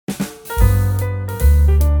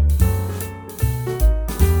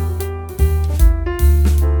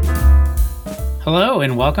Hello,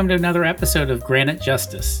 and welcome to another episode of Granite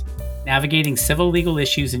Justice, navigating civil legal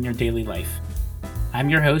issues in your daily life. I'm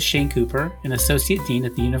your host, Shane Cooper, an Associate Dean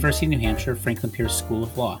at the University of New Hampshire Franklin Pierce School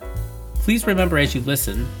of Law. Please remember as you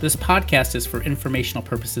listen, this podcast is for informational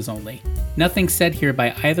purposes only. Nothing said here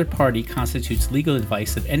by either party constitutes legal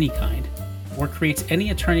advice of any kind, or creates any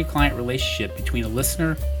attorney-client relationship between a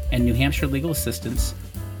listener and New Hampshire Legal Assistance,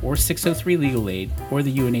 or 603 Legal Aid, or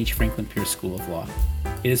the UNH Franklin Pierce School of Law.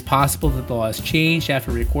 It is possible that the law has changed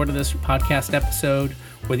after we recorded this podcast episode,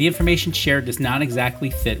 or the information shared does not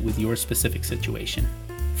exactly fit with your specific situation.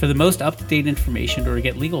 For the most up-to-date information or to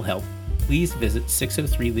get legal help, please visit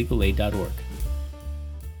 603legalaid.org.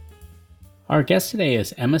 Our guest today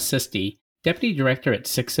is Emma Sisti, Deputy Director at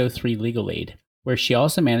 603 Legal Aid, where she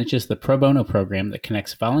also manages the pro bono program that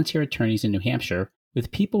connects volunteer attorneys in New Hampshire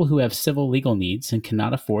with people who have civil legal needs and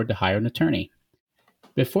cannot afford to hire an attorney.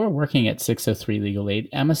 Before working at 603 Legal Aid,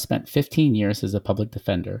 Emma spent 15 years as a public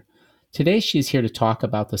defender. Today, she's here to talk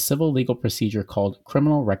about the civil legal procedure called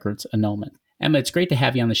criminal records annulment. Emma, it's great to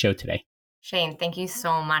have you on the show today. Shane, thank you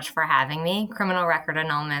so much for having me. Criminal record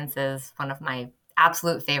annulments is one of my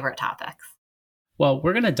absolute favorite topics. Well,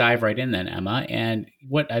 we're going to dive right in then, Emma. And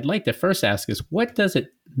what I'd like to first ask is, what does it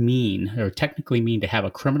mean or technically mean to have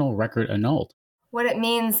a criminal record annulled? What it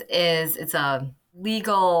means is it's a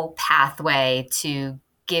legal pathway to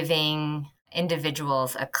giving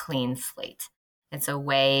individuals a clean slate. It's a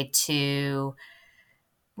way to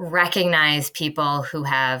recognize people who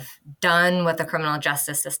have done what the criminal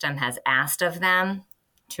justice system has asked of them,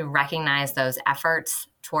 to recognize those efforts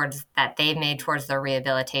that they've made towards their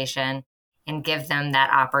rehabilitation, and give them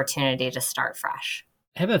that opportunity to start fresh.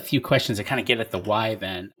 I have a few questions that kind of get at the why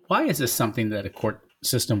then. Why is this something that a court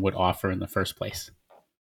system would offer in the first place?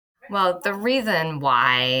 Well, the reason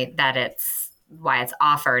why it's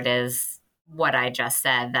offered is what I just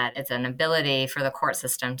said, that it's an ability for the court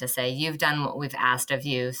system to say, you've done what we've asked of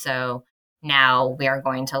you, so now we are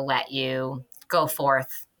going to let you go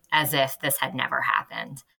forth as if this had never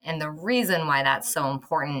happened. And the reason why that's so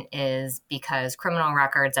important is because criminal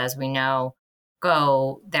records, as we know,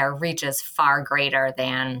 their reach is far greater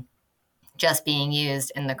than just being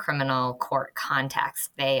used in the criminal court context.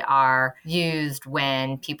 They are used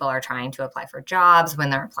when people are trying to apply for jobs, when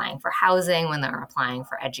they're applying for housing, when they're applying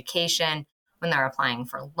for education, when they're applying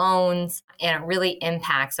for loans. And it really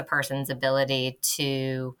impacts a person's ability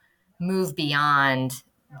to move beyond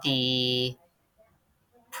the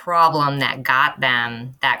problem that got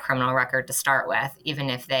them that criminal record to start with, even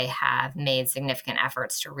if they have made significant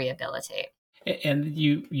efforts to rehabilitate. And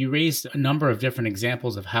you raised a number of different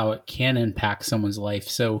examples of how it can impact someone's life.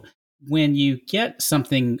 So when you get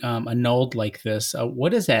something annulled like this,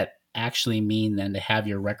 what does that actually mean then to have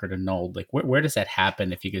your record annulled? Like where does that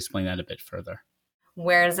happen, if you could explain that a bit further?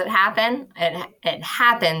 Where does it happen? It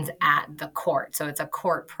happens at the court. So it's a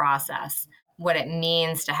court process. What it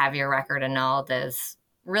means to have your record annulled is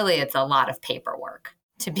really it's a lot of paperwork,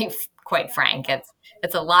 to be quite frank.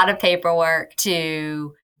 It's a lot of paperwork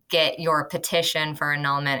to get your petition for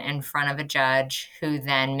annulment in front of a judge who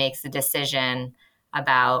then makes a decision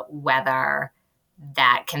about whether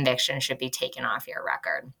that conviction should be taken off your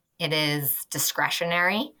record. It is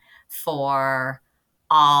discretionary for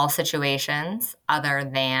all situations other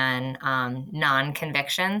than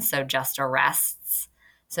non-convictions, so just arrests.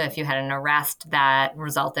 So if you had an arrest that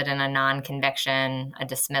resulted in a non-conviction, a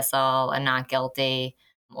dismissal, a not guilty,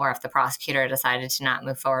 or if the prosecutor decided to not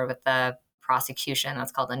move forward with the prosecution,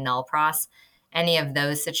 that's called a null pros. Any of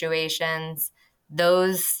those situations,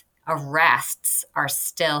 those arrests are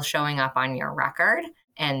still showing up on your record.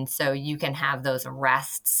 And so you can have those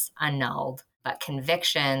arrests annulled, but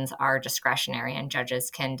convictions are discretionary and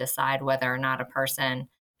judges can decide whether or not a person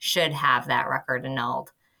should have that record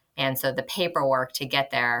annulled. And so the paperwork to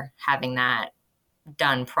get there, having that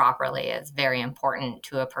done properly is very important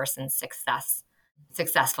to a person's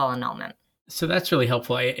successful annulment. So that's really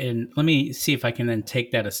helpful. And let me see if I can then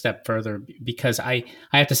take that a step further, because I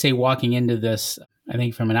have to say, walking into this, I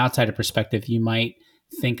think from an outsider perspective, you might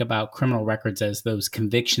think about criminal records as those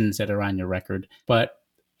convictions that are on your record. But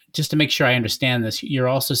just to make sure I understand this, you're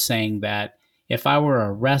also saying that if I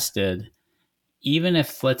were arrested, even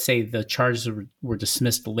if, let's say, the charges were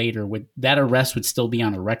dismissed later, that arrest would still be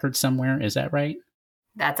on a record somewhere? Is that right?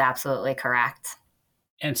 That's absolutely correct.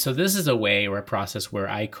 And so this is a way or a process where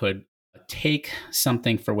I could take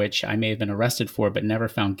something for which I may have been arrested for but never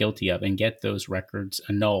found guilty of and get those records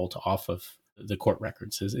annulled off of the court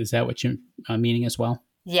records. Is that what you're meaning as well?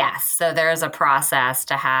 Yes. So there is a process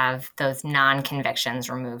to have those non-convictions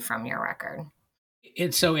removed from your record.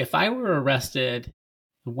 And so if I were arrested,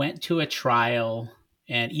 went to a trial,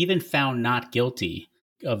 and even found not guilty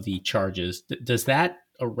of the charges, does that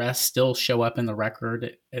arrest still show up in the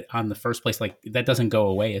record on the first place? Like that doesn't go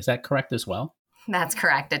away. Is that correct as well? That's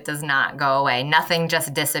correct. It does not go away. Nothing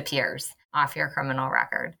just disappears off your criminal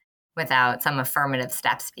record without some affirmative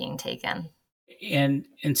steps being taken. And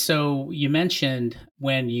so you mentioned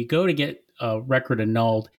when you go to get a record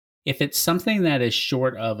annulled, if it's something that is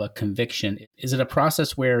short of a conviction, is it a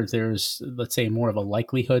process where there's, let's say, more of a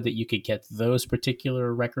likelihood that you could get those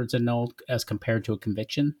particular records annulled as compared to a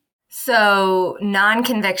conviction? So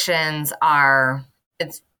non-convictions are,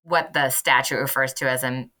 it's what the statute refers to as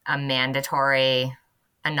a mandatory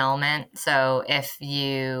annulment. So if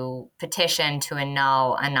you petition to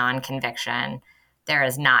annul a non-conviction, there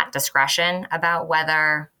is not discretion about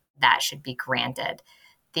whether that should be granted.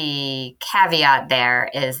 The caveat there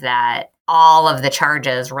is that all of the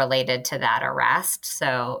charges related to that arrest,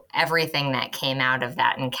 so everything that came out of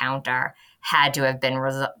that encounter, had to have been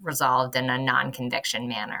resolved in a non-conviction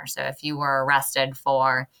manner. So if you were arrested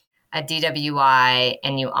for a DWI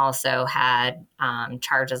and you also had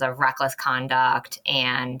charges of reckless conduct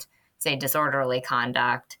and, say, disorderly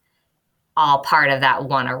conduct, all part of that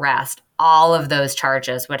one arrest, all of those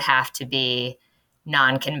charges would have to be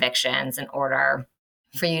non-convictions in order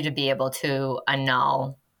for you to be able to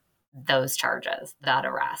annul those charges, that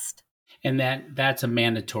arrest. And that's a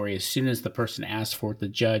mandatory. As soon as the person asks for it, the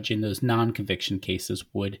judge in those non-conviction cases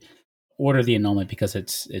would order the annulment because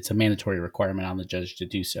it's a mandatory requirement on the judge to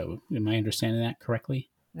do so. Am I understanding that correctly?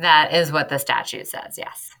 That is what the statute says,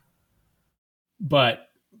 yes. But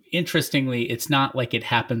interestingly, it's not like it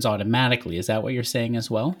happens automatically. Is that what you're saying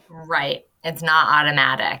as well? Right. It's not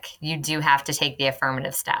automatic. You do have to take the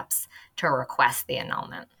affirmative steps to request the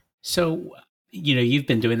annulment. So, you've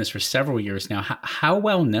been doing this for several years now. How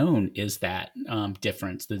well known is that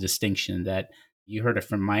difference, the distinction that you heard it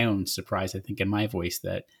from my own surprise, I think, in my voice,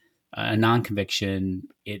 that a non-conviction,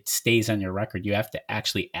 it stays on your record. You have to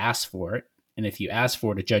actually ask for it. And if you ask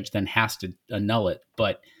for it, a judge then has to annul it.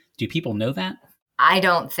 But do people know that? I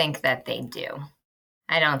don't think that they do.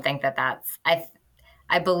 I don't think that that's...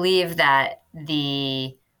 I believe that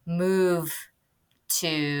the move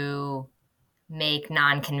to make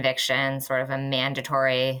non-conviction sort of a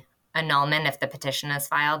mandatory annulment if the petition is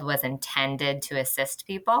filed was intended to assist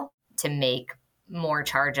people to make more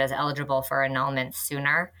charges eligible for annulment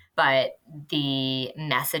sooner. But the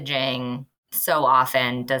messaging so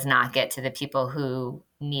often does not get to the people who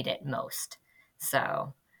need it most.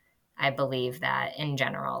 So I believe that in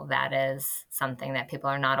general, that is something that people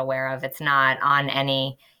are not aware of. It's not on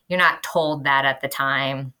any, you're not told that at the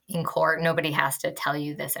time in court. Nobody has to tell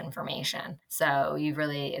you this information. So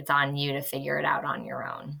it's on you to figure it out on your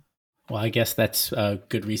own. Well, I guess that's a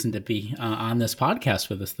good reason to be on this podcast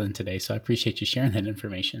with us then today. So I appreciate you sharing that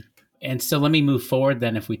information. And so let me move forward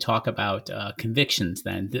then. If we talk about convictions,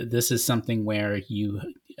 then this is something where you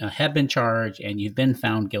have been charged and you've been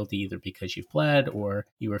found guilty either because you've pled or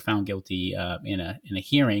you were found guilty in a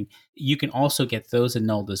hearing. You can also get those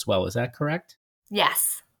annulled as well. Is that correct?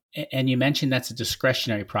 Yes. And you mentioned that's a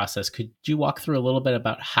discretionary process. Could you walk through a little bit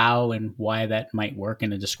about how and why that might work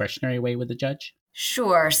in a discretionary way with the judge?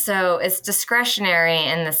 Sure. So it's discretionary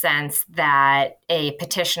in the sense that a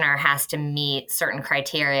petitioner has to meet certain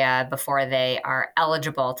criteria before they are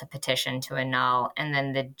eligible to petition to annul. And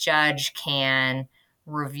then the judge can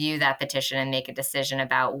review that petition and make a decision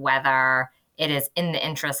about whether it is in the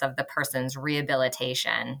interest of the person's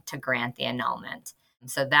rehabilitation to grant the annulment.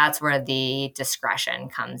 So that's where the discretion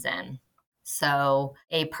comes in. So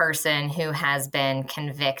a person who has been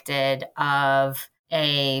convicted of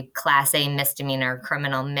a Class A misdemeanor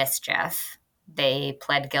criminal mischief, they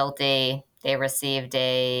pled guilty, they received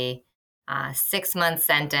a 6-month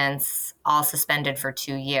sentence, all suspended for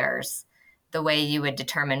 2 years. The way you would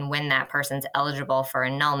determine when that person's eligible for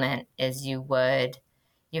annulment is you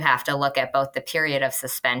have to look at both the period of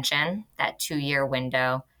suspension, that 2-year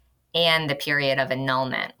window, and the period of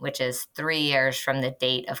annulment, which is 3 years from the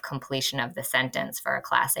date of completion of the sentence for a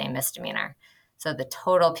Class A misdemeanor. So the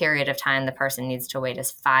total period of time the person needs to wait is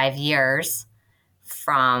 5 years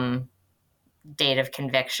from date of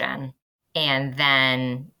conviction. And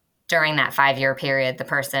then during that 5-year period, the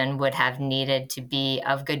person would have needed to be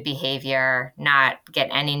of good behavior, not get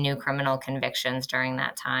any new criminal convictions during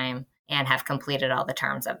that time, and have completed all the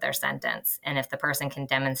terms of their sentence. And if the person can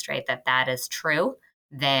demonstrate that that is true,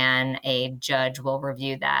 then a judge will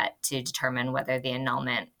review that to determine whether the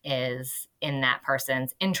annulment is in that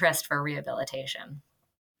person's interest for rehabilitation.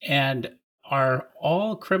 And are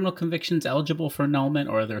all criminal convictions eligible for annulment,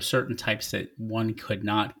 or are there certain types that one could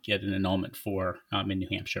not get an annulment for in New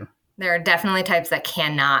Hampshire? There are definitely types that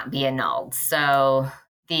cannot be annulled. So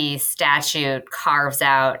the statute carves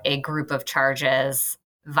out a group of charges,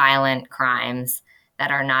 violent crimes, that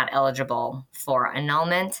are not eligible for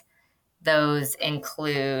annulment. Those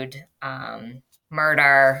include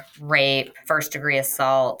murder, rape, first-degree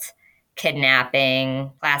assault,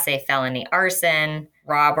 kidnapping, Class A felony arson,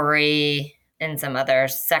 robbery, and some other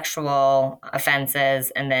sexual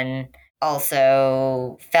offenses, and then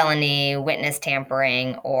also felony witness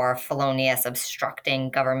tampering or felonious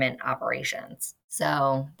obstructing government operations.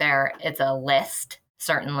 So it's a list,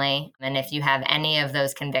 certainly. And if you have any of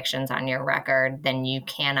those convictions on your record, then you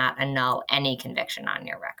cannot annul any conviction on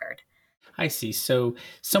your record. I see. So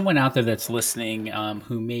someone out there that's listening,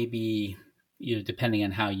 who may be, depending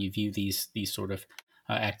on how you view these sort of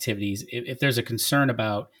activities, if there's a concern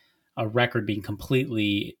about a record being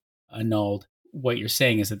completely annulled, what you're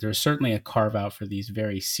saying is that there's certainly a carve out for these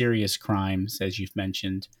very serious crimes, as you've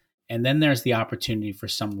mentioned, and then there's the opportunity for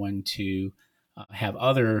someone to have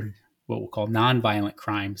other what we'll call nonviolent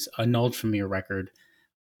crimes annulled from your record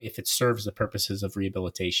if it serves the purposes of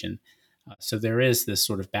rehabilitation. So there is this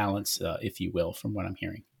sort of balance, if you will, from what I'm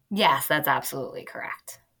hearing. Yes, that's absolutely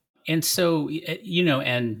correct. And so,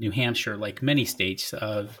 and New Hampshire, like many states,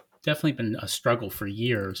 definitely been a struggle for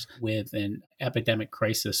years with an epidemic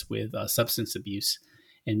crisis with substance abuse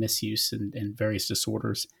and misuse and various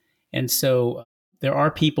disorders. And so there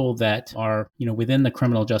are people that are, within the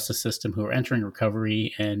criminal justice system who are entering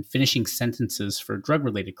recovery and finishing sentences for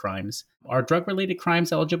drug-related crimes. Are drug-related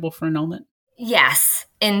crimes eligible for annulment? Yes,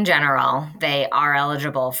 in general, they are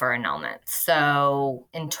eligible for annulment. So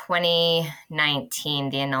in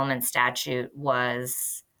 2019, the annulment statute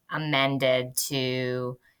was amended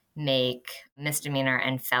to make misdemeanor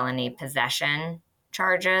and felony possession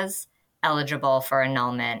charges eligible for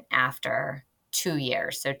annulment after 2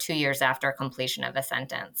 years. So 2 years after completion of a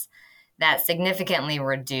sentence. That significantly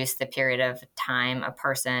reduced the period of time a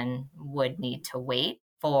person would need to wait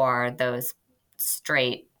for those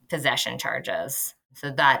straight possession charges.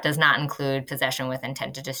 So that does not include possession with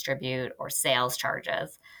intent to distribute or sales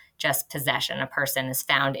charges, just possession. A person is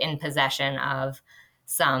found in possession of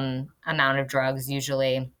some amount of drugs,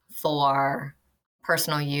 usually for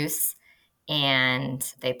personal use,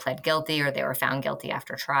 and they pled guilty or they were found guilty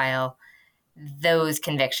after trial. Those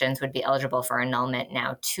convictions would be eligible for annulment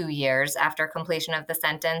now 2 years after completion of the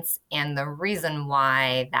sentence. And the reason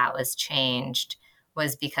why that was changed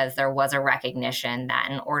was because there was a recognition that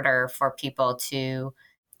in order for people to,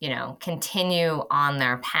 continue on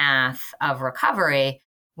their path of recovery,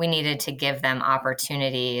 we needed to give them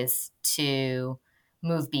opportunities to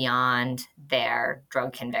move beyond their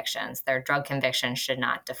drug convictions. Their drug convictions should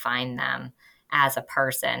not define them as a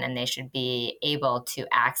person, and they should be able to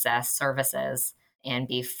access services and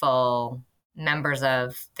be full members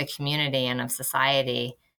of the community and of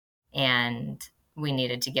society. And we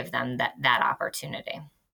needed to give them that opportunity.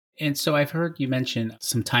 And so I've heard you mention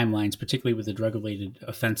some timelines, particularly with the drug-related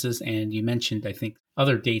offenses, and you mentioned, I think,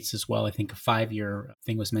 other dates as well. I think a 5-year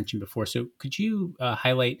thing was mentioned before. So could you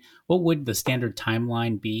highlight what would the standard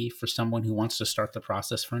timeline be for someone who wants to start the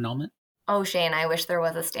process for annulment? Oh, Shane, I wish there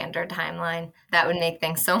was a standard timeline. That would make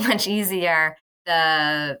things so much easier.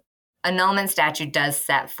 The annulment statute does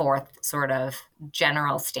set forth sort of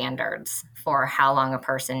general standards for how long a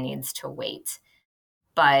person needs to wait.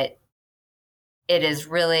 But it is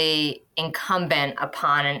really incumbent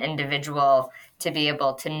upon an individual to be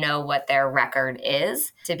able to know what their record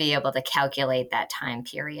is, to be able to calculate that time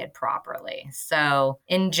period properly. So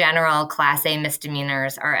in general, Class A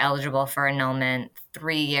misdemeanors are eligible for annulment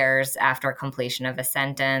 3 years after completion of a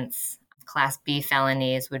sentence. Class B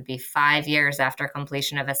felonies would be 5 years after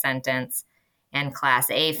completion of a sentence, and Class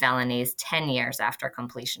A felonies 10 years after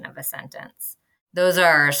completion of a sentence. Those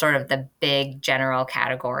are sort of the big general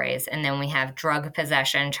categories. And then we have drug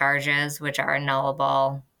possession charges, which are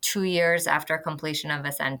annullable 2 years after completion of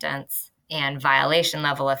a sentence, and violation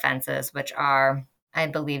level offenses, which are, I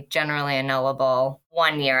believe, generally annullable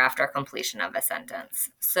 1 year after completion of a sentence.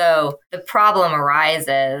 So the problem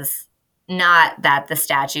arises not that the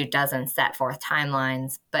statute doesn't set forth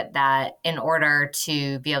timelines, but that in order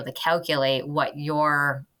to be able to calculate what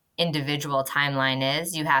your individual timeline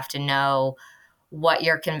is, you have to know what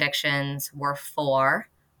your convictions were for,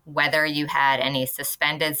 whether you had any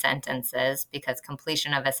suspended sentences, because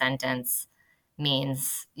completion of a sentence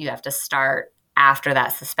means you have to start after that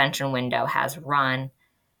suspension window has run.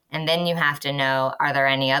 And then you have to know, are there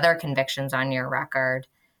any other convictions on your record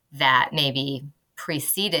that maybe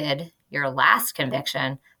preceded your last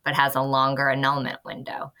conviction, but has a longer annulment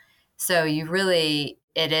window? So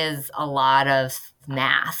it is a lot of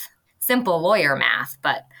math. simple lawyer math,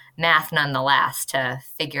 but math nonetheless to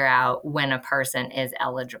figure out when a person is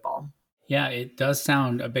eligible. Yeah, it does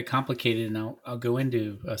sound a bit complicated, and I'll go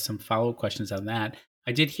into some follow-up questions on that.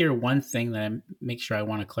 I did hear one thing that I make sure I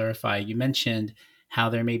want to clarify. You mentioned how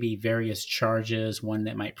there may be various charges, one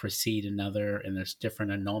that might precede another, and there's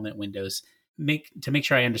different annulment windows. To make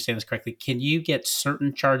sure I understand this correctly, can you get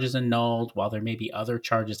certain charges annulled while there may be other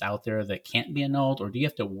charges out there that can't be annulled, or do you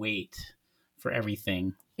have to wait for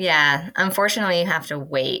everything? Yeah, unfortunately, you have to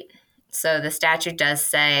wait. So the statute does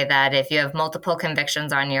say that if you have multiple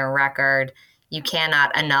convictions on your record, you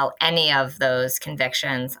cannot annul any of those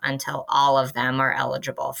convictions until all of them are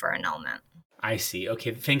eligible for annulment. I see.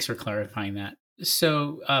 Okay, thanks for clarifying that.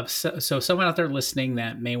 So someone out there listening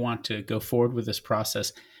that may want to go forward with this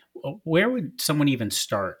process, where would someone even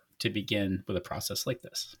start to begin with a process like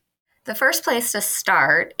this? The first place to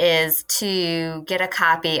start is to get a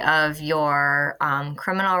copy of your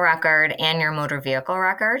criminal record and your motor vehicle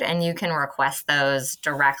record, and you can request those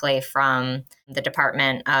directly from the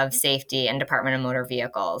Department of Safety and Department of Motor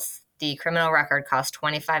Vehicles. The criminal record costs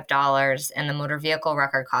 $25 and the motor vehicle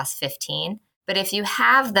record costs $15. But if you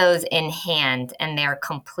have those in hand and they're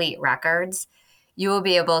complete records, you will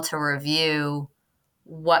be able to review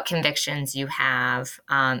what convictions you have.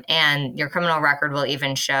 And your criminal record will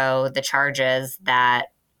even show the charges that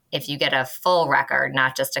if you get a full record,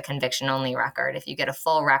 not just a conviction only record, if you get a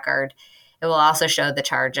full record, it will also show the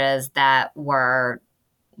charges that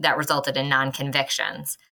resulted in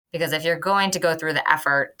non-convictions. Because if you're going to go through the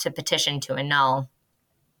effort to petition to annul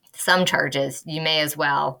some charges, you may as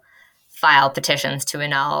well file petitions to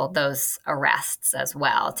annul those arrests as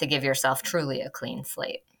well to give yourself truly a clean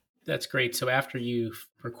slate. That's great. So after you've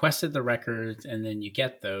requested the records and then you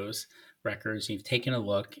get those records, you've taken a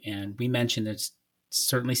look, and we mentioned it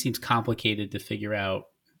certainly seems complicated to figure out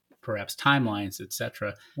perhaps timelines,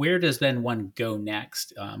 etc. Where does then one go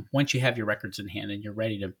next? Once you have your records in hand and you're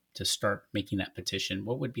ready to start making that petition,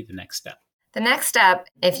 what would be the next step? The next step,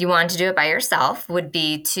 if you want to do it by yourself, would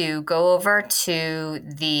be to go over to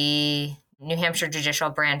the New Hampshire Judicial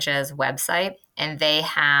Branch's website, and they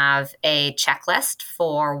have a checklist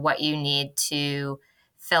for what you need to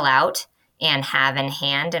fill out and have in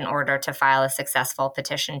hand in order to file a successful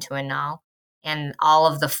petition to annul. And all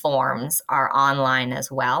of the forms are online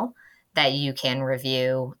as well that you can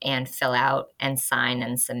review and fill out and sign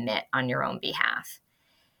and submit on your own behalf.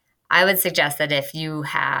 I would suggest that if you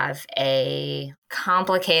have a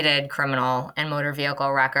complicated criminal and motor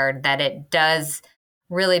vehicle record, that it does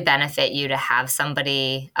really benefit you to have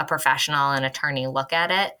somebody, a professional, an attorney, look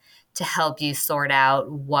at it to help you sort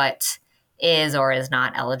out what is or is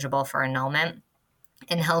not eligible for annulment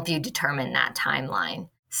and help you determine that timeline.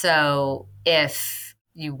 So if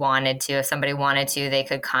somebody wanted to, they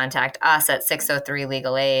could contact us at 603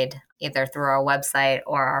 Legal Aid, either through our website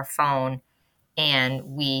or our phone, and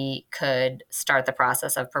we could start the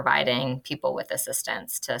process of providing people with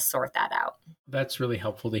assistance to sort that out. That's really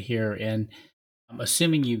helpful to hear. And I'm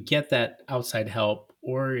assuming you get that outside help,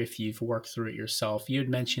 or if you've worked through it yourself. You had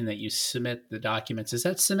mentioned that you submit the documents. Is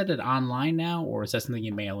that submitted online now, or is that something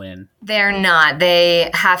you mail in? They're not. They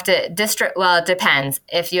have to it depends.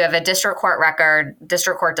 If you have a district court record,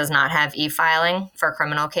 district court does not have e-filing for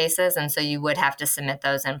criminal cases, and so you would have to submit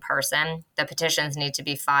those in person. The petitions need to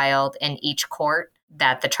be filed in each court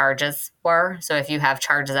that the charges were. So if you have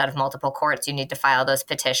charges out of multiple courts, you need to file those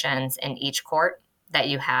petitions in each court that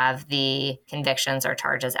you have the convictions or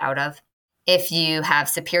charges out of. If you have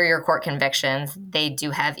superior court convictions, they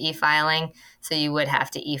do have e-filing, so you would have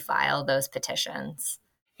to e-file those petitions.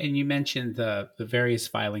 And you mentioned the various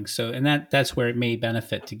filings. So, and that's where it may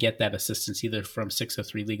benefit to get that assistance either from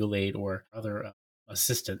 603 Legal Aid or other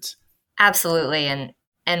assistance. Absolutely.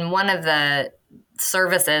 And one of the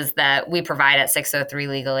services that we provide at 603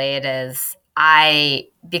 Legal Aid is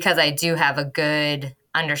because I do have a good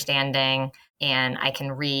understanding and I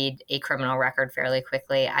can read a criminal record fairly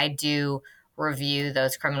quickly, I do review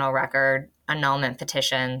those criminal record annulment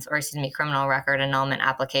petitions, criminal record annulment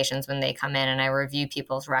applications when they come in, and I review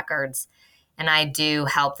people's records. And I do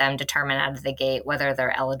help them determine out of the gate whether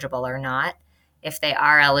they're eligible or not. If they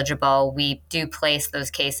are eligible, we do place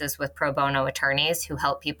those cases with pro bono attorneys who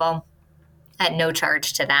help people at no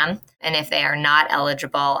charge to them. And if they are not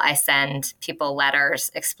eligible, I send people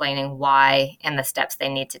letters explaining why and the steps they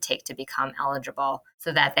need to take to become eligible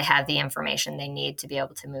so that they have the information they need to be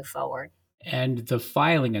able to move forward. And the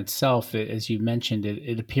filing itself, as you mentioned,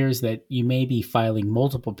 it appears that you may be filing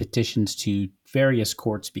multiple petitions to various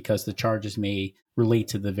courts because the charges may relate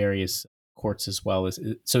to the various courts as well.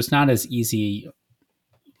 So it's not as easy,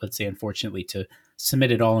 let's say, unfortunately, to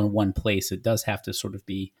submit it all in one place. It does have to sort of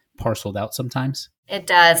be parceled out sometimes? It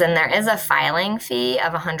does. And there is a filing fee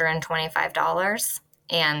of $125.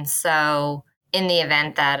 And so in the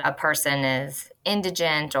event that a person is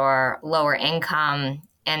indigent or lower income,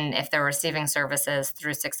 and if they're receiving services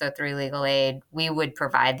through 603 Legal Aid, we would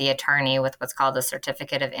provide the attorney with what's called a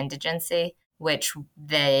certificate of indigency, which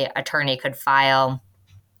the attorney could file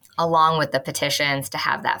along with the petitions to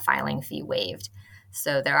have that filing fee waived.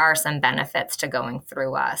 So there are some benefits to going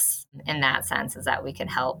through us in that sense, is that we can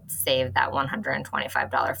help save that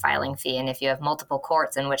 $125 filing fee. And if you have multiple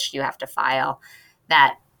courts in which you have to file,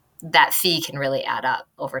 that fee can really add up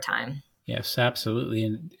over time. Yes, absolutely.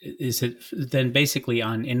 And is it then basically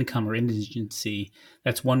on income or indigency,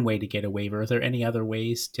 that's one way to get a waiver? Are there any other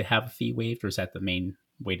ways to have a fee waived, or is that the main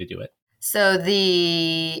way to do it? So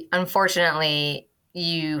unfortunately,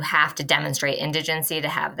 you have to demonstrate indigency to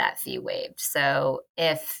have that fee waived. So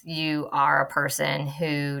if you are a person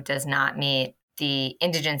who does not meet the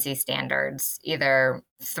indigency standards, either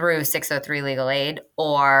through 603 Legal Aid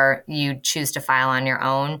or you choose to file on your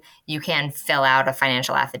own, you can fill out a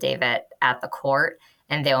financial affidavit at the court,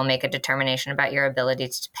 and they will make a determination about your ability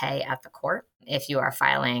to pay at the court if you are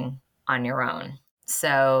filing on your own.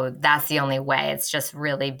 So that's the only way. It's just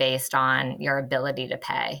really based on your ability to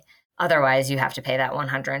pay. Otherwise, you have to pay that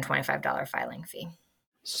 $125 filing fee.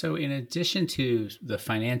 So in addition to the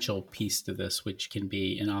financial piece to this, which can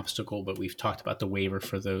be an obstacle, but we've talked about the waiver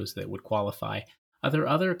for those that would qualify, are there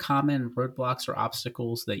other common roadblocks or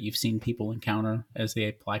obstacles that you've seen people encounter as they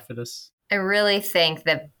apply for this? I really think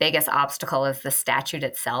the biggest obstacle is the statute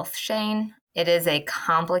itself, Shane. It is a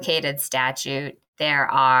complicated statute. There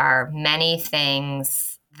are many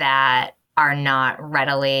things that are not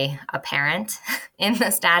readily apparent in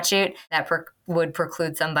the statute that would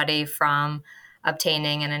preclude somebody from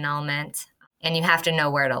obtaining an annulment. And you have to know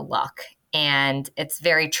where to look. And it's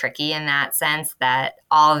very tricky in that sense that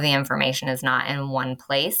all of the information is not in one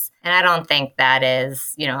place. And I don't think that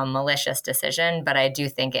is, a malicious decision, but I do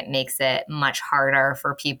think it makes it much harder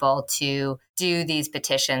for people to do these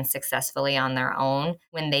petitions successfully on their own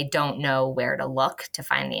when they don't know where to look to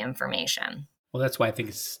find the information. Well, that's why I think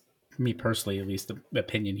it's, me personally, at least the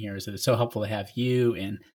opinion here is that it's so helpful to have you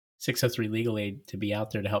and 603 Legal Aid to be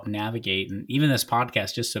out there to help navigate. And even this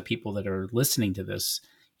podcast, just so people that are listening to this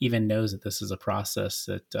even knows that this is a process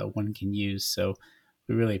that one can use. So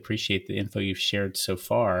we really appreciate the info you've shared so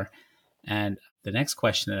far. And the next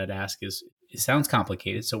question that I'd ask is, it sounds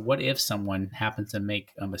complicated. So what if someone happens to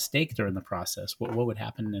make a mistake during the process? What would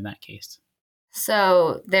happen in that case?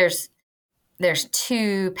 So there's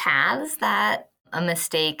two paths that a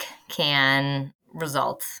mistake can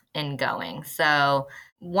result in going. So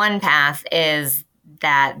one path is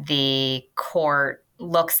that the court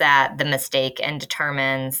looks at the mistake and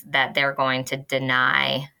determines that they're going to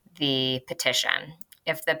deny the petition.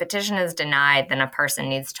 If the petition is denied, then a person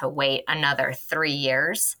needs to wait another 3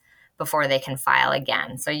 years before they can file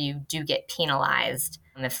again. So you do get penalized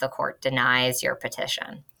if the court denies your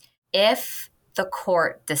petition. If the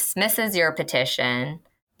court dismisses your petition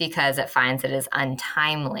because it finds it is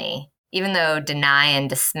untimely, even though deny and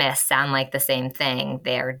dismiss sound like the same thing,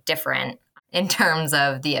 they are different in terms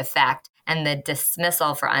of the effect. And the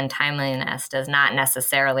dismissal for untimeliness does not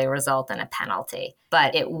necessarily result in a penalty,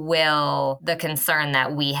 but it will. The concern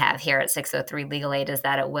that we have here at 603 Legal Aid is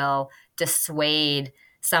that it will dissuade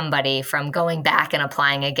somebody from going back and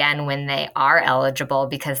applying again when they are eligible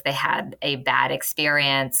because they had a bad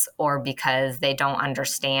experience or because they don't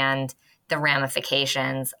understand the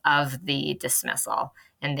ramifications of the dismissal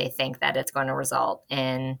and they think that it's going to result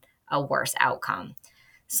in a worse outcome.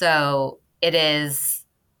 So it is,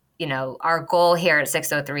 our goal here at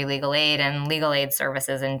 603 Legal Aid and legal aid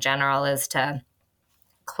services in general is to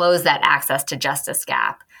close that access to justice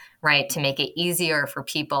gap, right? To make it easier for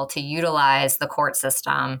people to utilize the court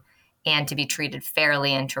system and to be treated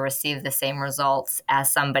fairly and to receive the same results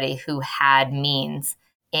as somebody who had means.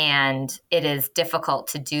 And it is difficult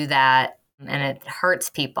to do that, and it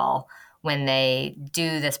hurts people when they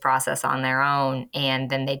do this process on their own and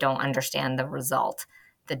then they don't understand the result,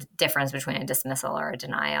 the difference between a dismissal or a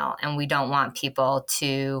denial. And we don't want people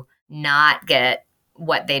to not get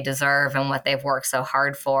what they deserve and what they've worked so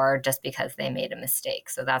hard for just because they made a mistake.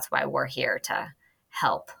 So that's why we're here to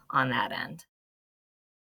help on that end.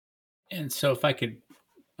 And so if I could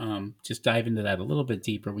just dive into that a little bit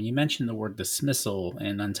deeper, when you mentioned the word dismissal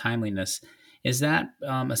and untimeliness, is that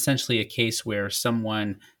essentially a case where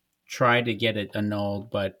someone tried to get it annulled,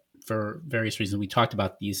 but for various reasons, we talked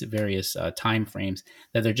about these various time frames,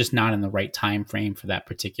 that they're just not in the right time frame for that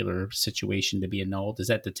particular situation to be annulled? Is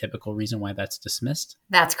that the typical reason why that's dismissed?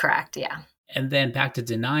 That's correct, yeah. And then back to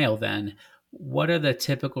denial then, What are the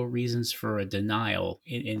typical reasons for a denial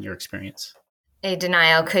in your experience? A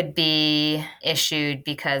denial could be issued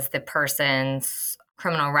because the person's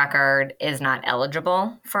criminal record is not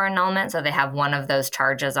eligible for annulment. So they have one of those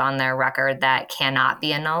charges on their record that cannot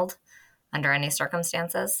be annulled under any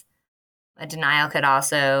circumstances. A denial could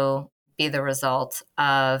also be the result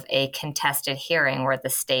of a contested hearing where the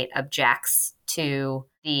state objects to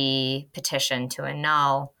the petition to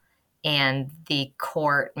annul and the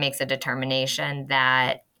court makes a determination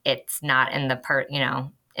that it's not in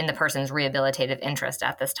in the person's rehabilitative interest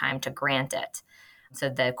at this time to grant it. So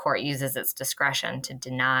the court uses its discretion to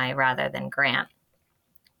deny rather than grant.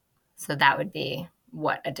 So that would be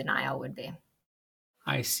what a denial would be.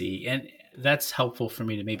 I see. And that's helpful for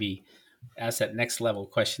me to maybe ask that next level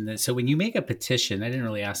question. So when you make a petition, I didn't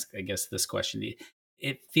really ask, I guess, this question.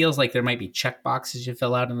 It feels like there might be check boxes you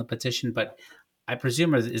fill out in the petition, but I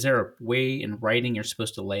presume, is there a way in writing you're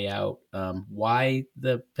supposed to lay out why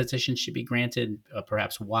the petition should be granted,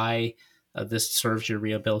 perhaps why this serves your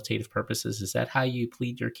rehabilitative purposes? Is that how you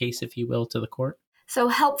plead your case, if you will, to the court? So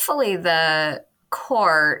helpfully, the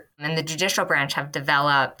court and the judicial branch have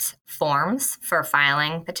developed forms for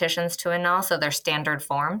filing petitions to annul. So they're standard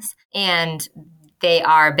forms. And they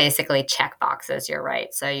are basically check boxes, you're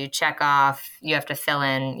right. So you check off, you have to fill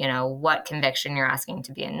in, what conviction you're asking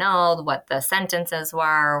to be annulled, what the sentences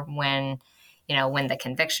were, when the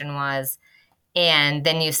conviction was, and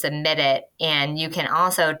then you submit it. And you can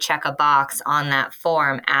also check a box on that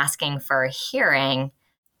form asking for a hearing,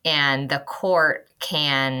 and the court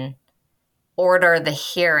can order the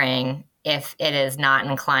hearing if it is not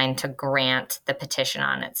inclined to grant the petition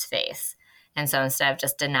on its face. And so instead of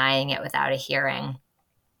just denying it without a hearing,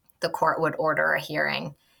 the court would order a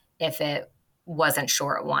hearing if it wasn't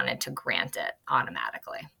sure it wanted to grant it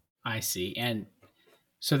automatically. I see. And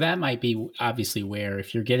so that might be obviously where,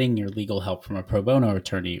 if you're getting your legal help from a pro bono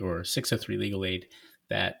attorney or 603 legal aid,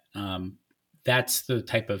 that that's the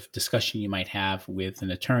type of discussion you might have with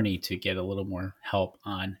an attorney to get a little more help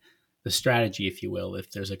on the strategy, if you will,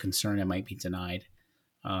 if there's a concern it might be denied,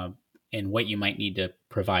 and what you might need to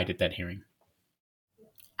provide at that hearing.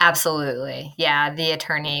 Absolutely. Yeah, the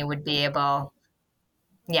attorney would be able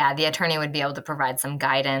to provide some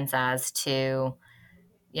guidance as to,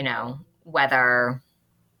 whether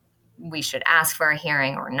we should ask for a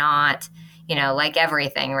hearing or not. Like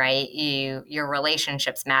everything, right? Your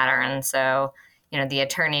relationships matter. And so, the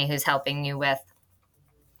attorney who's helping you with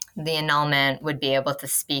the annulment would be able to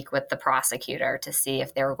speak with the prosecutor to see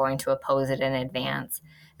if they were going to oppose it in advance.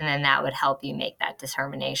 And then that would help you make that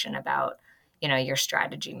determination about, your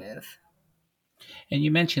strategy move. And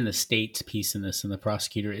you mentioned the state piece in this and the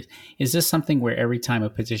prosecutor. Is this something where every time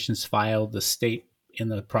a petition's filed, the state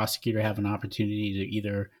and the prosecutor have an opportunity to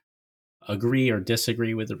either agree or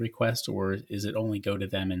disagree with the request, or is it only go to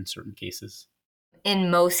them in certain cases?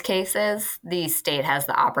 In most cases, the state has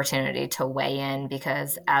the opportunity to weigh in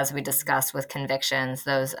because, as we discussed with convictions,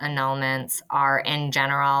 those annulments are in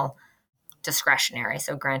general discretionary.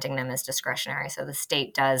 So granting them is discretionary. So the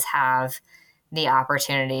state does have the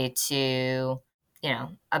opportunity to,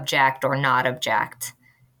 object or not object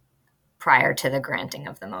prior to the granting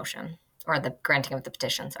of the motion or the granting of the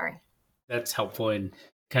petition, sorry. That's helpful and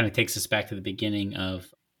kind of takes us back to the beginning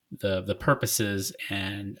of the purposes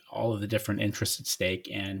and all of the different interests at stake.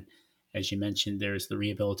 And as you mentioned, there's the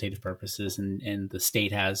rehabilitative purposes, and the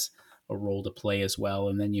state has a role to play as well.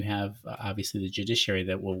 And then you have obviously the judiciary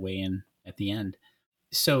that will weigh in at the end.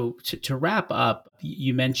 So to wrap up,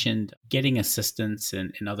 you mentioned getting assistance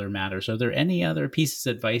and other matters. Are there any other pieces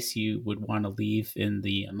of advice you would want to leave in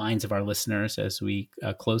the minds of our listeners as we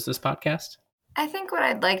close this podcast? I think what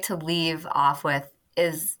I'd like to leave off with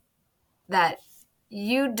is that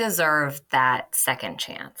you deserve that second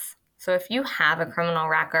chance. So if you have a criminal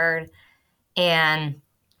record and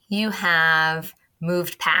you have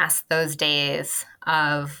moved past those days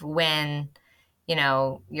of when,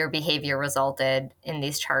 your behavior resulted in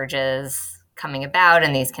these charges coming about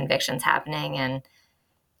and these convictions happening, and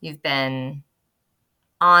you've been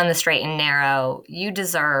on the straight and narrow, you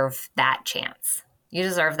deserve that chance. You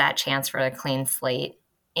deserve that chance for a clean slate.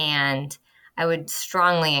 And I would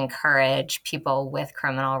strongly encourage people with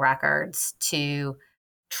criminal records to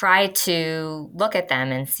try to look at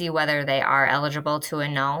them and see whether they are eligible to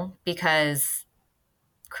annul, because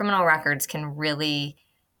criminal records can really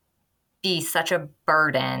be such a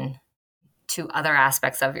burden to other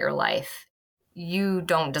aspects of your life. You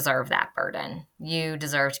don't deserve that burden. You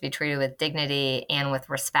deserve to be treated with dignity and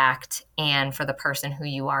with respect, and for the person who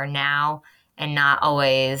you are now, and not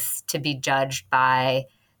always to be judged by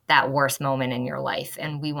that worst moment in your life.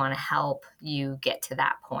 And we want to help you get to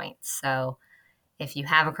that point. So If you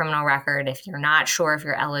have a criminal record, if you're not sure if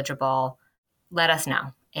you're eligible, let us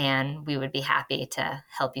know, and we would be happy to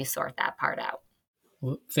help you sort that part out.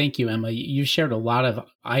 Well, thank you, Emma. You shared a lot of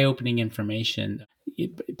eye-opening information.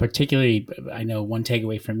 Particularly, I know one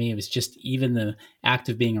takeaway for me was just even the act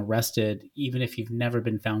of being arrested, even if you've never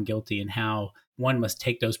been found guilty, and how one must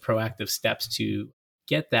take those proactive steps to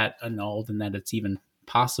get that annulled, and that it's even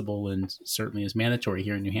possible and certainly is mandatory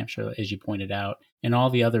here in New Hampshire, as you pointed out, and all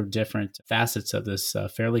the other different facets of this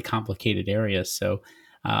fairly complicated area. So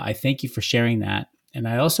I thank you for sharing that. And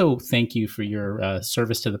I also thank you for your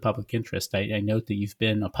service to the public interest. I note that you've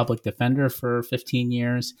been a public defender for 15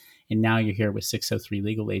 years, and now you're here with 603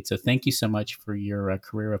 Legal Aid. So thank you so much for your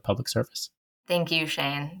career of public service. Thank you,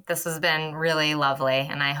 Shane. This has been really lovely,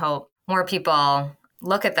 and I hope more people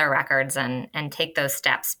look at their records and take those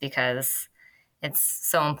steps, because it's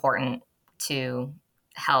so important to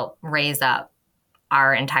help raise up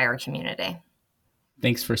our entire community.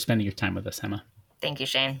 Thanks for spending your time with us, Emma. Thank you,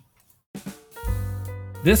 Shane.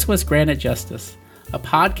 This was Granite Justice, a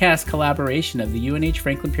podcast collaboration of the UNH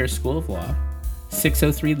Franklin Pierce School of Law,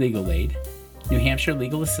 603 Legal Aid, New Hampshire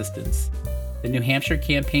Legal Assistance, the New Hampshire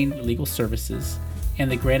Campaign Legal Services,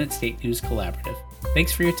 and the Granite State News Collaborative.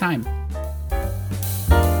 Thanks for your time.